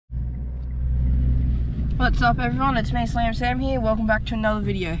What's up everyone, it's me Slam Sam here, welcome back to another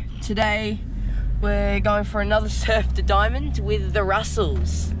video. Today we're going for another surf to Diamond with the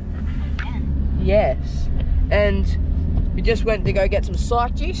Russells. Yes, and we just went to go get some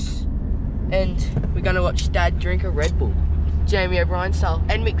psych juice and we're going to watch Dad drink a Red Bull. Jamie O'Brien style,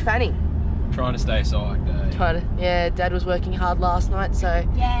 and Mick Fanning. Trying to stay psyched, eh? Yeah, Dad was working hard last night, so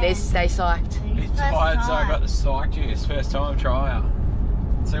there's stay psyched. He's tired, so I got the psych juice, first time tryout.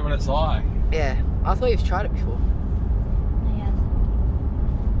 See what it's like. Yeah, I thought you've tried it before.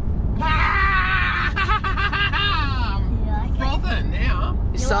 Frothing now.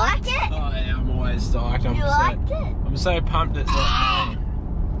 You psyched? like it? Oh yeah, I'm always psyched. I'm so pumped it's like me.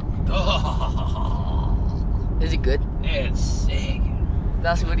 Oh. Is it good? Yeah, it's sick.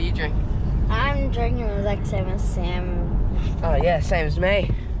 That's what do you drink? I'm drinking the exact same as Sam. Oh yeah, same as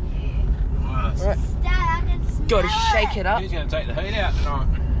me. Nice. Right. Dad, I can smell Gotta shake it up. Who's going to take the heat out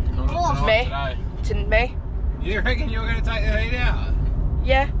tonight? Me. Today. To me? You reckon you're going to take the heat out?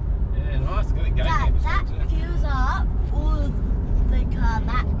 Yeah. Yeah, nice. Got a game Dad, episode that too. fills up all the car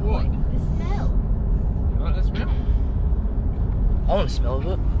back. What? The smell. You like that smell? I want to smell of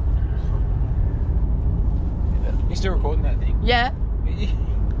it. You still recording that thing? Yeah.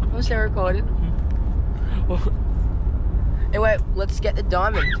 I'm still recording. Anyway, let's get the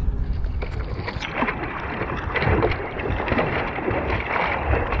Diamond.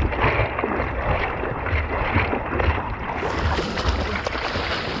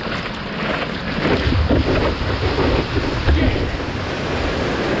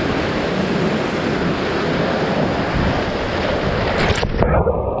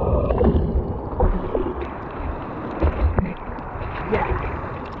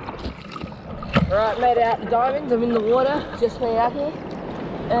 Alright, made it out the Diamonds. I'm in the water, just made out here.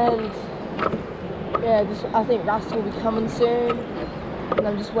 And yeah, I think Russ will be coming soon. And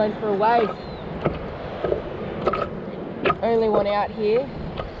I'm just waiting for a wave. Only one out here.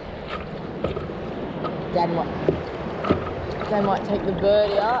 Dad might take the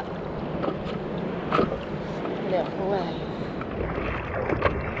bird out. Now for a wave.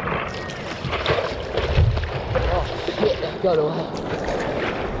 Oh shit, that got away.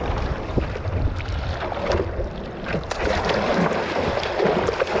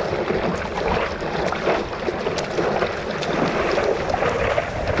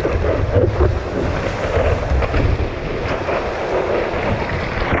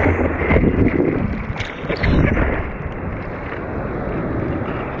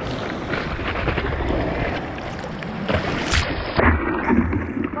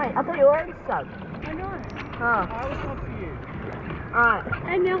 I thought you already subbed. I know. Huh. I was not for you. Alright.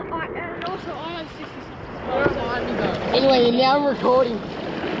 And also I have 66 subscribers. Anyway, now I'm recording.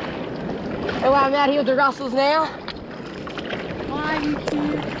 Anyway, I'm out here with the Russells now. Hi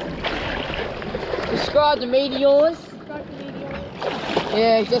YouTube. Subscribe to Meteors. Subscribe to me.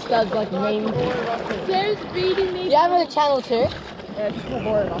 Yeah, he just does like meme. Sam's beating me. You have a channel too? Yeah, it's my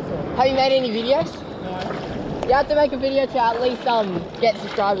boy Russell. Have you made any videos? No. You have to make a video to at least get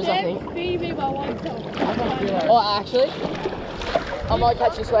subscribers, I think. Sam's beating me by one cell. Or actually, I might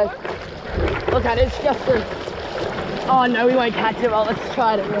catch this wave. Look at it, it's just through. Oh no, we won't catch it. Well, let's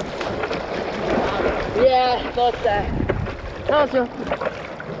try it. Yeah, thought so. No, it's no,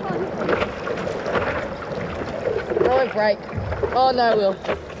 it won't break. Oh no, it will.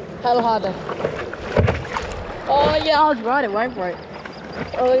 Paddle harder. Oh yeah, I was right, it won't break.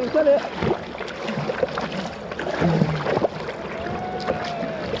 Oh, you've got it.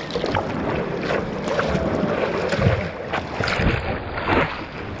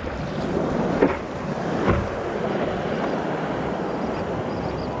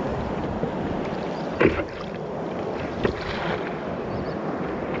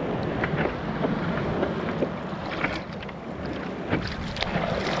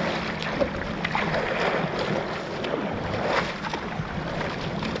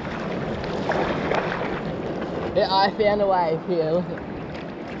 Yeah, I found a wave here, look at it.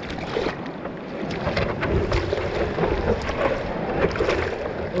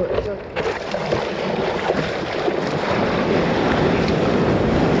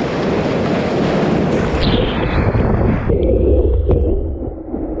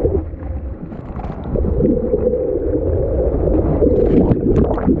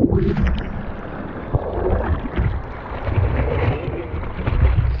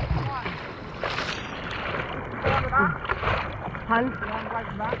 Hun?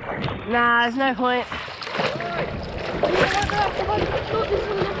 Nah, there's no point.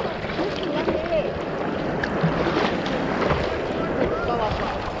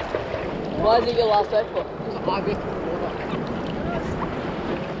 Why is it your last day for? Because I get to the water.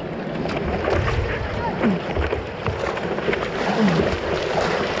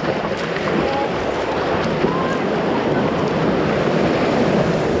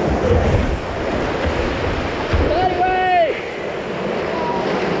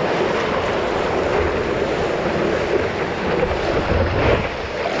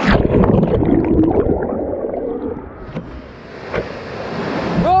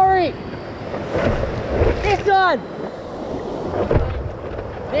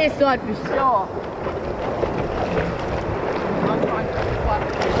 This side for sure.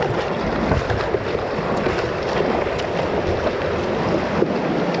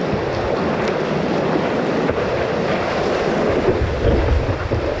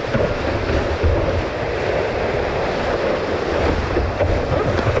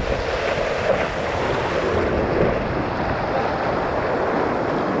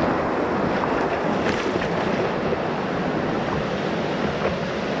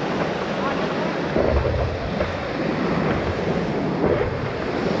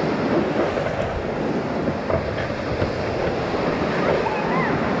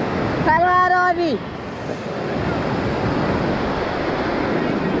 Ivy.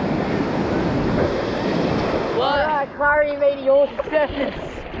 Alright, Clary meeting yours surfing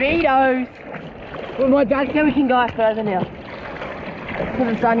speedos. Well, my dad said we can go further now.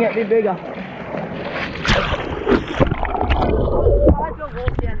 Because the sun get a bit bigger. Let's hope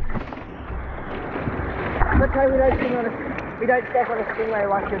we don't step on a stingray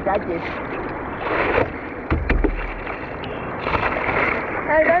like your dad did.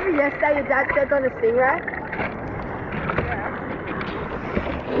 Hey, remember yesterday your dad stepped on a stingray? Yeah.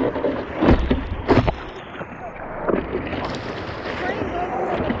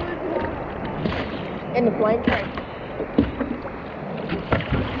 In the plane tank.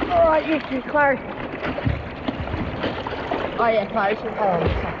 Alright, you two, Clary. Oh yeah, Clary should follow me.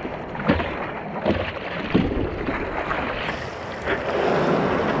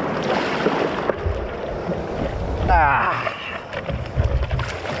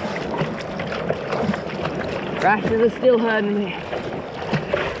 Rashes are still hurting me.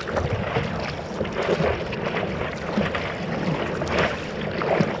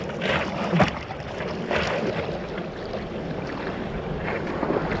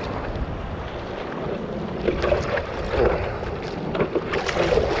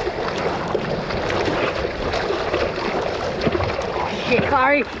 Shit,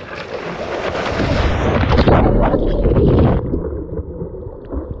 Clary.